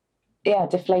time,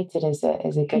 deflated is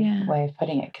a good way of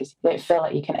putting it because you don't feel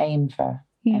like you can aim for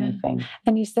anything.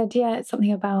 And you said, it's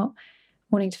something about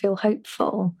wanting to feel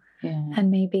hopeful. Yeah. And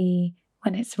maybe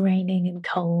when it's raining and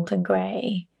cold and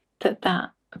grey,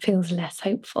 that feels less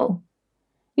hopeful.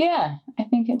 Yeah, I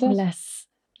think it does.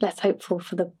 Less hopeful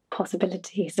for the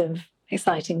possibilities of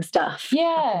exciting stuff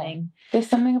happening. There's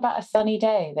something about a sunny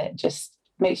day that just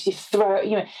makes you throw,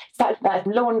 it's that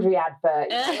laundry advert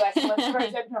where someone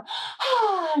throws open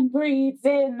and breathes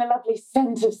in the lovely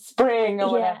scent of spring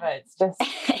or whatever. It's just,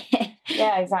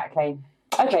 yeah, exactly.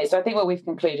 Okay, so I think what we've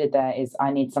concluded there is I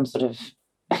need some sort of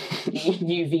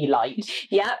UV light.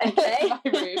 Yeah, okay. In my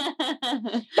room.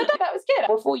 But that was good.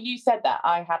 Before you said that,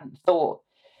 I hadn't thought,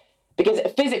 because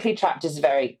physically trapped is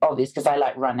very obvious because I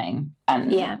like running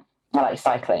and I like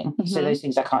cycling. Mm-hmm. So those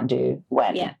things I can't do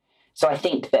when. Yeah. So I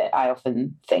think that I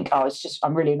often think,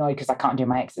 I'm really annoyed because I can't do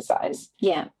my exercise.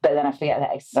 Yeah. But then I forget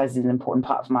that exercise is an important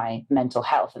part of my mental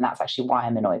health. And that's actually why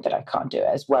I'm annoyed that I can't do it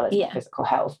as well as my physical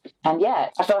health. And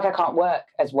I feel like I can't work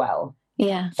as well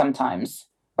Yeah. sometimes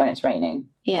when it's raining.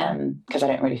 Yeah. Because I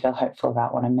don't really feel hopeful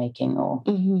about what I'm making or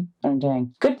what I'm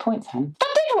doing. Good points, Han.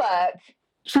 That did work.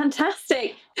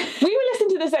 Fantastic. We were listening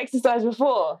to this exercise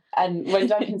before, and when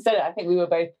Duncan said it, I think we were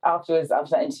both afterwards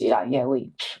after that interview like, yeah,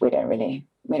 we don't really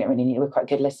need it. We're quite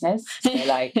good listeners. So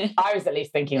like, I was at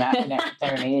least thinking that we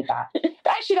don't really need that. But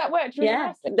actually, that worked really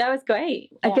nicely. That was great.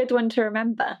 A good one to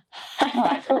remember. All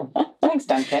right, cool. Thanks,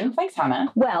 Duncan. Thanks,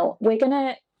 Hannah. Well, we're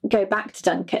gonna go back to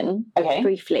Duncan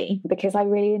briefly, because I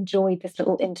really enjoyed this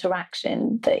little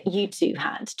interaction that you two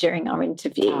had during our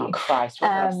interview. Oh, Christ,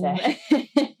 what did I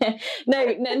say? No,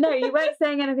 you weren't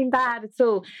saying anything bad at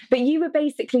all. But you were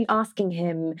basically asking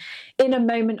him, in a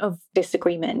moment of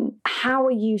disagreement, how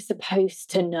are you supposed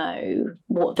to know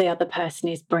what the other person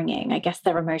is bringing? I guess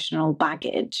their emotional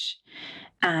baggage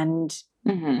and,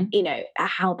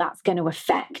 how that's going to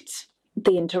affect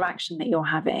the interaction that you're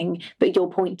having. But your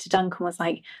point to Duncan was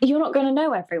like, you're not going to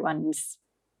know everyone's,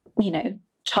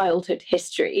 childhood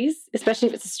histories, especially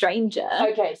if it's a stranger.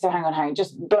 Okay, so hang on,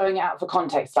 just blowing it out for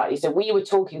context slightly. So we were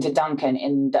talking to Duncan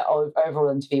in the overall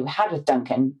interview we had with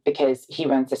Duncan, because he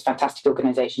runs this fantastic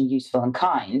organisation, Useful and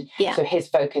Kind. Yeah. So his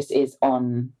focus is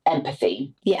on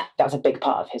empathy. Yeah. That's a big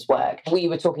part of his work. We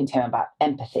were talking to him about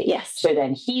empathy. Yes. So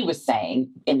then he was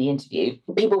saying in the interview,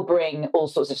 people bring all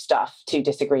sorts of stuff to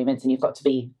disagreements, and you've got to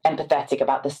be empathetic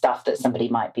about the stuff that somebody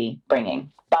might be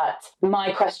bringing. But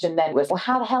my question then was, well,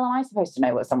 how the hell am I supposed to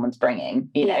know what someone's bringing?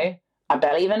 You know, I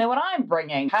barely even know what I'm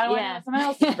bringing. How do I know what someone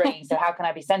else is bringing? So how can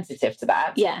I be sensitive to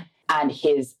that? Yeah. And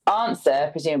his answer,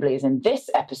 presumably, is in this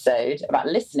episode about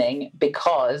listening,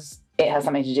 because it has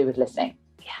something to do with listening.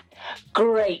 Yeah.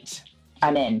 Great.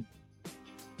 I'm in.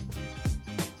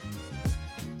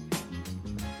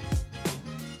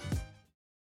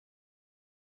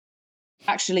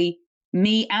 Actually,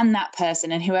 me and that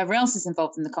person and whoever else is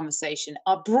involved in the conversation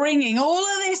are bringing all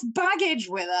of this baggage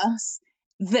with us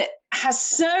that has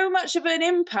so much of an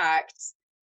impact.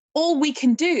 All we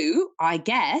can do, I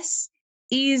guess,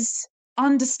 is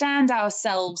understand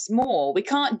ourselves more. We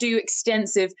can't do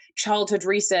extensive childhood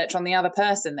research on the other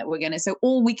person that we're going to. So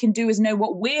all we can do is know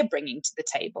what we're bringing to the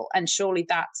table. And surely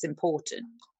that's important.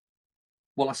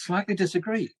 Well, I slightly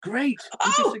disagree. Great.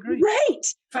 Disagree.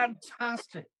 Great.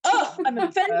 Fantastic. Oh, I'm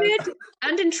offended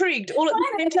and intrigued all at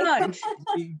the same time.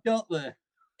 You got there.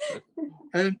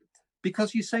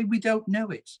 Because you say we don't know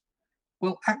it.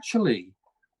 Well, actually,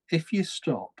 if you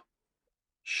stop,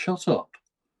 shut up,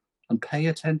 and pay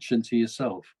attention to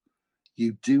yourself,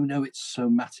 you do know it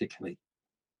somatically.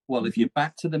 Well, if you're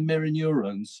back to the mirror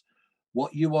neurons,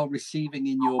 what you are receiving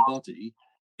in your body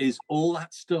is all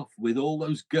that stuff with all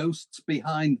those ghosts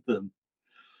behind them.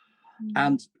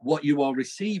 And what you are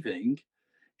receiving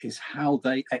is how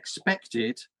they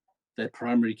expected their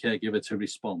primary caregiver to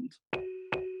respond.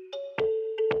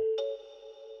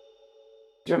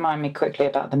 Remind me quickly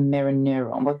about the mirror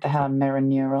neuron. What the hell are mirror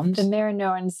neurons? The mirror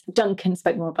neurons, Duncan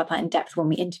spoke more about that in depth when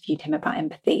we interviewed him about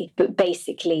empathy. But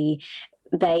basically,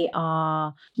 they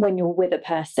are, when you're with a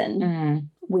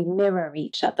person, we mirror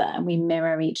each other and we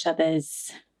mirror each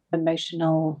other's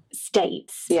emotional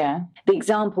states. Yeah. The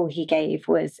example he gave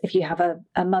was, if you have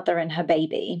a mother and her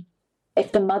baby,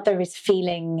 if the mother is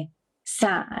feeling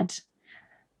sad,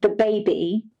 the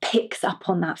baby picks up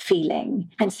on that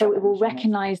feeling. And so it will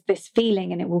recognize this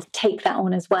feeling and it will take that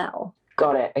on as well.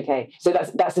 Got it. Okay. So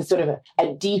that's a sort of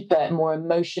a deeper, more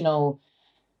emotional,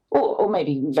 or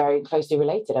maybe very closely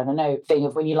related, I don't know, thing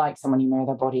of when you like someone, you mirror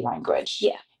their body language.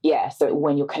 Yeah. Yeah. So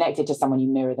when you're connected to someone, you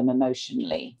mirror them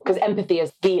emotionally. Because empathy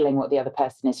is feeling what the other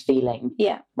person is feeling.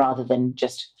 Yeah. Rather than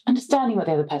just understanding what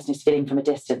the other person is feeling from a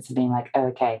distance and being like, oh,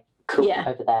 okay, cool,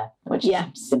 over there, which is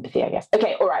sympathy, I guess.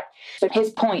 Okay, all right. So his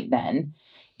point then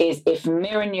is, if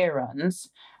mirror neurons,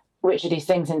 which are these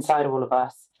things inside all of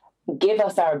us, give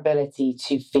us our ability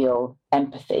to feel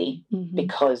empathy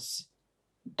because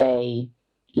they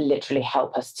literally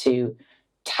help us to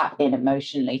tap in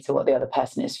emotionally to what the other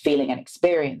person is feeling and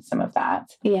experience some of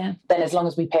that, then as long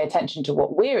as we pay attention to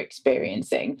what we're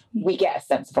experiencing, we get a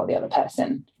sense of what the other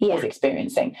person is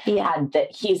experiencing. And that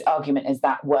his argument is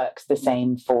that works the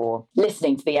same for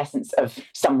listening to the essence of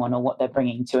someone or what they're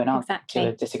bringing to an to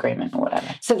a disagreement or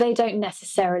whatever. So they don't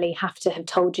necessarily have to have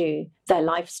told you their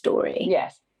life story.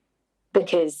 Yes.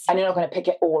 Because... And you're not going to pick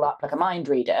it all up like a mind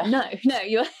reader. No,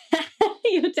 you're...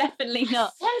 You're definitely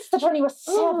not. Since that when you were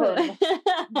 7,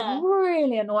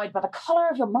 really annoyed by the colour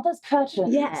of your mother's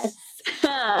curtains. Yes.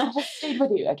 I just stayed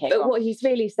with you. Okay. But what he's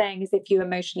really saying is, if you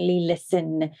emotionally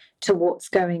listen to what's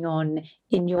going on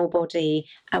in your body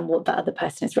and what the other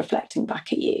person is reflecting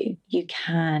back at you, you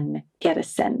can get a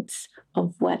sense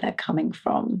of where they're coming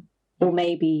from, or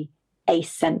maybe a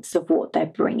sense of what they're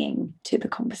bringing to the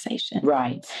conversation.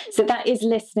 Right. So that is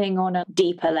listening on a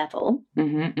deeper level,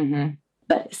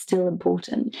 but it's still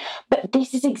important. But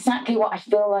this is exactly what I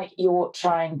feel like you're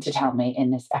trying to tell me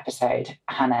in this episode,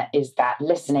 Hannah, is that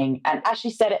listening, and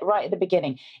Ashley said it right at the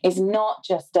beginning, is not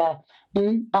just a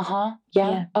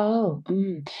yeah. Oh,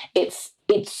 it's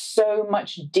so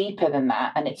much deeper than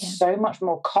that, and it's so much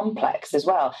more complex as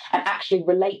well, and actually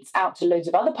relates out to loads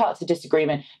of other parts of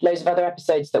disagreement, loads of other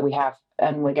episodes that we have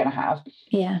and we're going to have.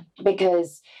 Yeah.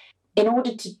 Because in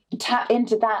order to tap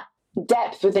into that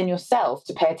depth within yourself,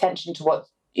 to pay attention to what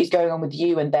is going on with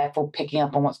you and therefore picking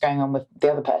up on what's going on with the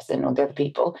other person or the other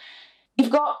people, you've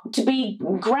got to be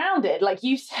grounded, like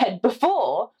you said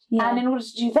before. Yeah. And in order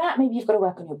to do that, maybe you've got to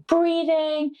work on your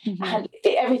breathing, and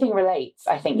everything relates.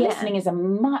 I think listening is a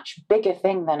much bigger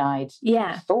thing than I'd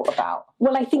thought about.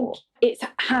 Well, I think it's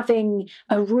having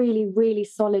a really, really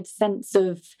solid sense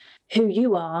of who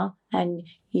you are and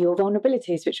your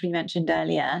vulnerabilities, which we mentioned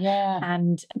earlier. Yeah.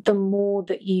 And the more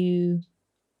that you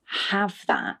have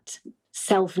that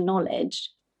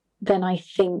self-knowledge, then I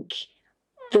think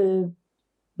the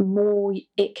more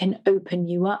it can open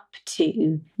you up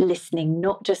to listening,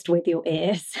 not just with your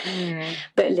ears,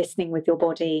 but listening with your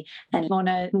body and on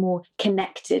a more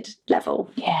connected level.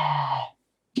 Yeah.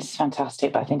 It's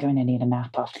fantastic, but I think I'm going to need a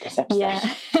nap after this episode.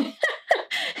 Yeah.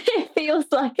 It feels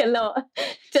like a lot,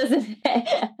 doesn't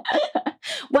it?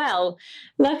 Well,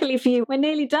 Luckily for you, we're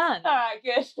nearly done. All right,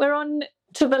 good. We're on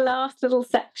to the last little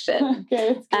section.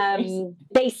 Good.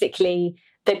 Basically,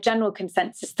 the general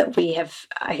consensus that we have,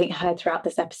 I think, heard throughout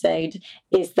this episode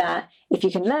is that if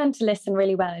you can learn to listen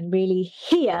really well and really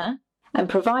hear and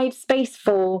provide space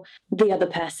for the other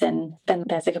person, then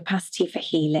there's a capacity for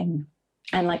healing.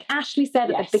 And like Ashley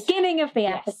said at the beginning of the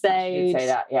episode, you'd say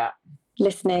that, yeah.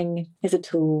 Listening is a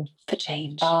tool for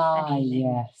change. Ah,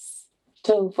 yes.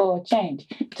 Tool for change.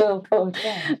 Tool for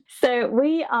change. So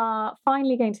we are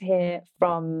finally going to hear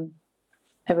from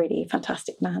a really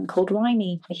fantastic man called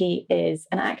Riney. He is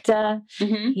an actor.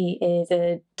 Mm-hmm. He is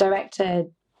a director,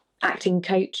 acting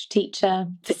coach, teacher,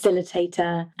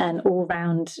 facilitator, and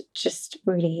all-round just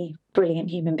really brilliant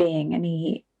human being. And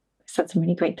he said some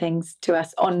really great things to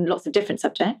us on lots of different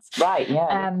subjects. Right,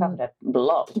 yeah, we covered a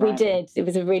lot. We did. It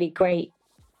was a really great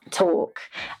talk.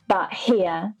 But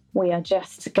here we are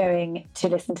just going to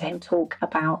listen to him talk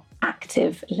about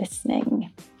active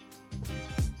listening.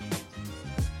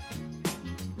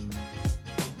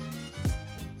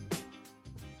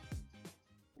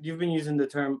 You've been using the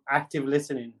term active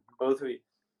listening, both of you.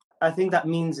 I think that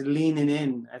means leaning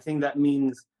in. I think that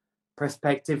means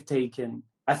perspective taking.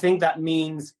 I think that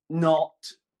means not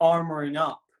armoring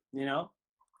up,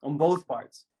 on both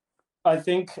parts. I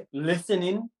think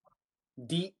listening,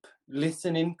 deep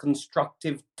listening,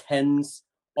 constructive, tense,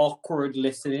 awkward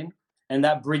listening, and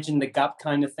that bridging the gap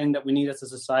kind of thing that we need as a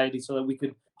society so that we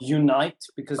could unite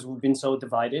because we've been so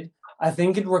divided. I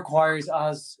think it requires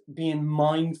us being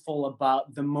mindful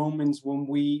about the moments when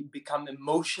we become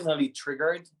emotionally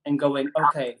triggered and going,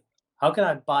 okay, how can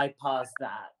I bypass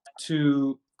that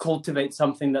to cultivate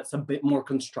something that's a bit more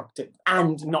constructive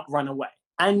and not run away?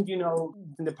 And,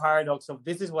 the paradox of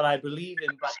this is what I believe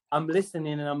in, but I'm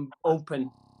listening and I'm open.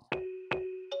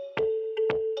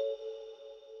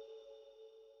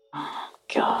 Oh,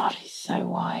 God, he's so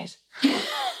wise.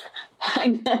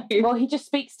 I know. Well, he just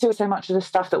speaks to so much of the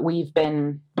stuff that we've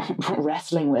been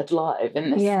wrestling with live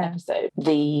in this episode.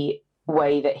 The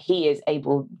way that he is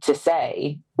able to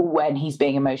say when he's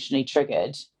being emotionally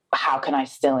triggered, how can I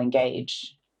still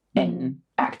engage in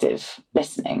active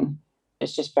listening?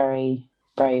 It's just very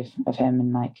brave of him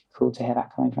and cool to hear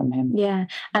that coming from him. Yeah.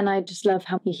 And I just love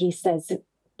how he says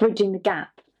bridging the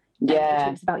gap. Yeah. He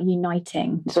talks about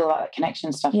uniting. It's all about that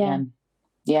connection stuff again.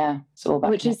 Yeah, it's all about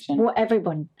which connection. Is what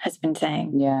everyone has been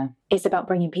saying. Yeah. It's about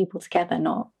bringing people together,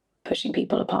 not pushing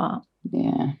people apart.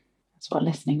 Yeah. That's what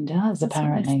listening does,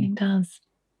 apparently. What listening does.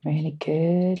 Really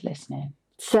good listening.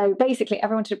 So basically,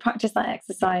 everyone should practice that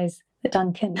exercise that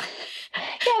Duncan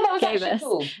that was gave us.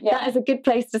 Cool. Yeah. That is a good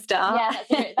place to start.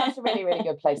 Yeah, that's a really, really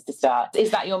good place to start.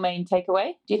 Is that your main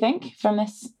takeaway, do you think, from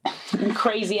this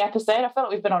crazy episode? I feel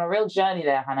like we've been on a real journey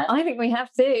there, Hannah. I think we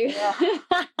have to.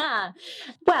 Yeah.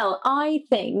 Well, I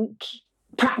think,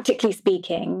 practically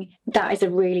speaking, that is a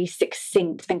really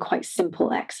succinct and quite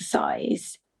simple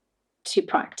exercise to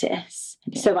practice.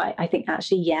 Yeah. So I think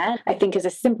actually, I think as a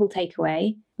simple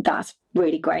takeaway, that's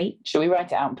really great. Should we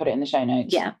write it out and put it in the show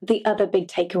notes? Yeah. The other big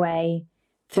takeaway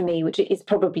for me, which is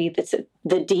probably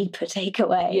the deeper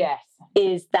takeaway,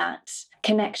 is that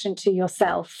connection to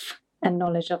yourself and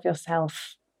knowledge of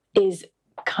yourself is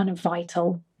kind of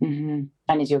vital. Mm-hmm.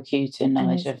 And is your cue to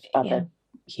knowledge of other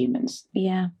humans.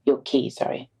 Yeah. You're key,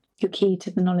 sorry. You're key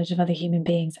to the knowledge of other human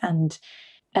beings and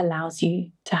allows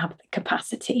you to have the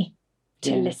capacity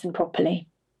to listen properly.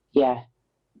 Yeah.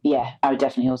 Yeah. I would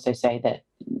definitely also say that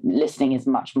listening is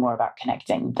much more about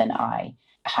connecting than I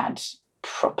had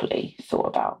properly thought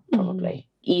about, probably.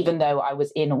 Even though I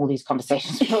was in all these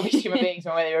conversations with all these human beings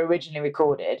when they were originally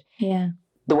recorded. Yeah.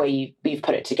 The way you've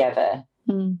put it together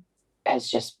has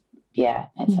just,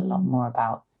 it's a lot more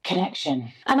about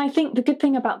connection. And I think the good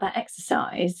thing about that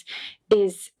exercise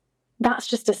is that's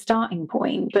just a starting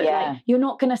point. But like, you're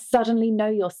not going to suddenly know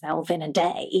yourself in a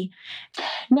day.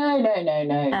 No.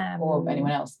 Or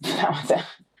anyone else.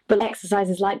 But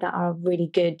exercises like that are a really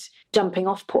good jumping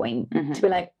off point to be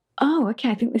like, oh, okay,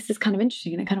 I think this is kind of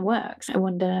interesting and it kind of works. I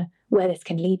wonder where this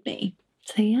can lead me.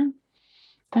 So yeah.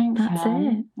 Thanks, that's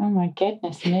it. Oh my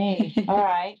goodness me. All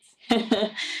right.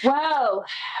 Well,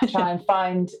 I'll try and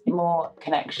find more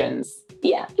connections.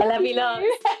 Yeah. I love you lots.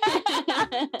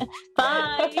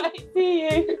 Bye. See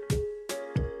you.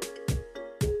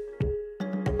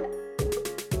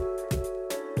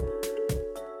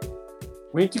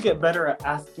 We need to get better at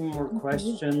asking more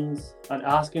questions and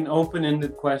asking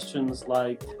open-ended questions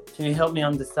like, can you help me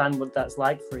understand what that's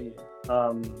like for you?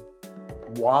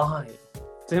 Why?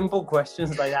 Simple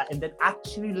questions like that, and then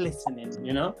actually listening,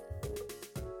 you know?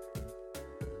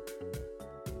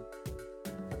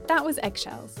 That was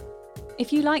Eggshells.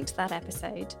 If you liked that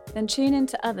episode, then tune in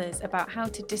to others about how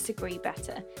to disagree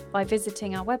better by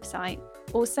visiting our website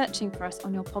or searching for us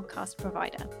on your podcast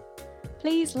provider.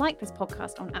 Please like this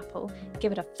podcast on Apple,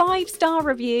 give it a 5-star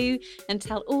review, and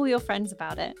tell all your friends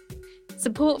about it.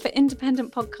 Support for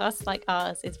independent podcasts like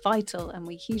ours is vital and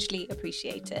we hugely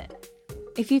appreciate it.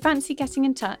 If you fancy getting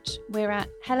in touch, we're at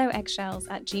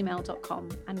helloeggshells@gmail.com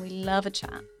and we love a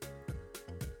chat.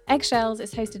 Eggshells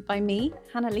is hosted by me,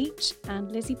 Hannah Leach, and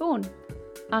Lizzie Bourne.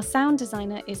 Our sound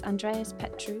designer is Andreas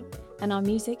Petru, and our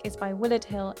music is by Willard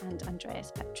Hill and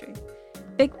Andreas Petru.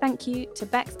 Big thank you to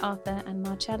Bex Arthur and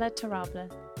Marcella Tarabla,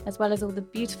 as well as all the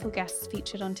beautiful guests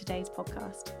featured on today's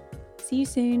podcast. See you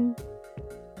soon.